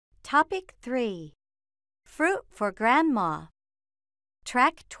Topic 3. Fruit for Grandma.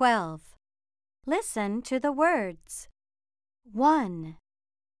 Track 12. Listen to the words. 1,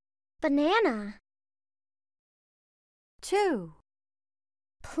 banana, 2,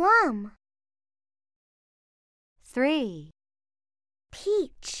 plum, 3,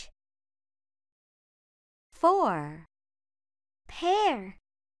 peach, 4, pear,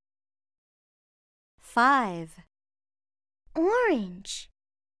 5, orange,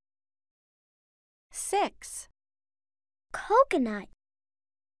 6, coconut,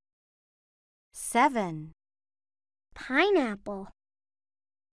 7, pineapple,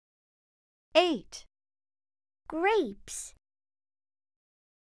 8, grapes,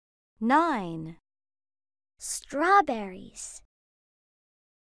 9, strawberries.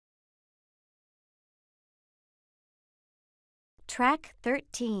 Track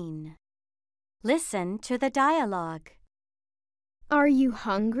 13. Listen to the dialogue. Are you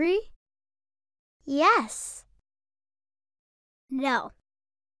hungry? Yes. No.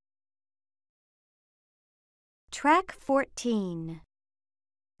 Track 14.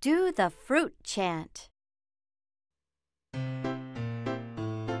 Do the fruit chant.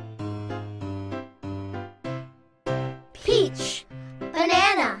 Peach,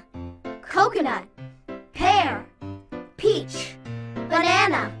 banana, coconut, pear, peach,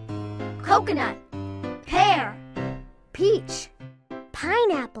 banana, coconut, pear, peach,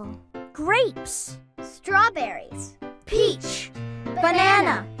 pineapple, grapes, strawberries, peach,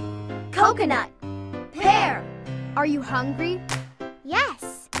 banana, coconut, pear. Are you hungry?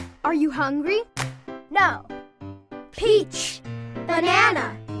 Yes. Are you hungry? No. Peach,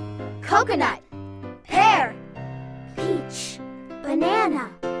 banana, coconut, pear, peach, banana,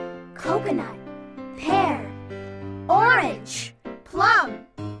 coconut, pear, orange, plum,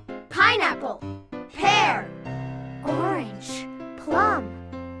 pineapple, pear, orange, plum,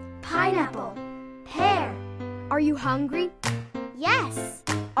 pineapple, pear. Are you hungry? Yes.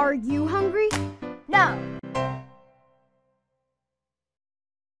 Are you hungry? No.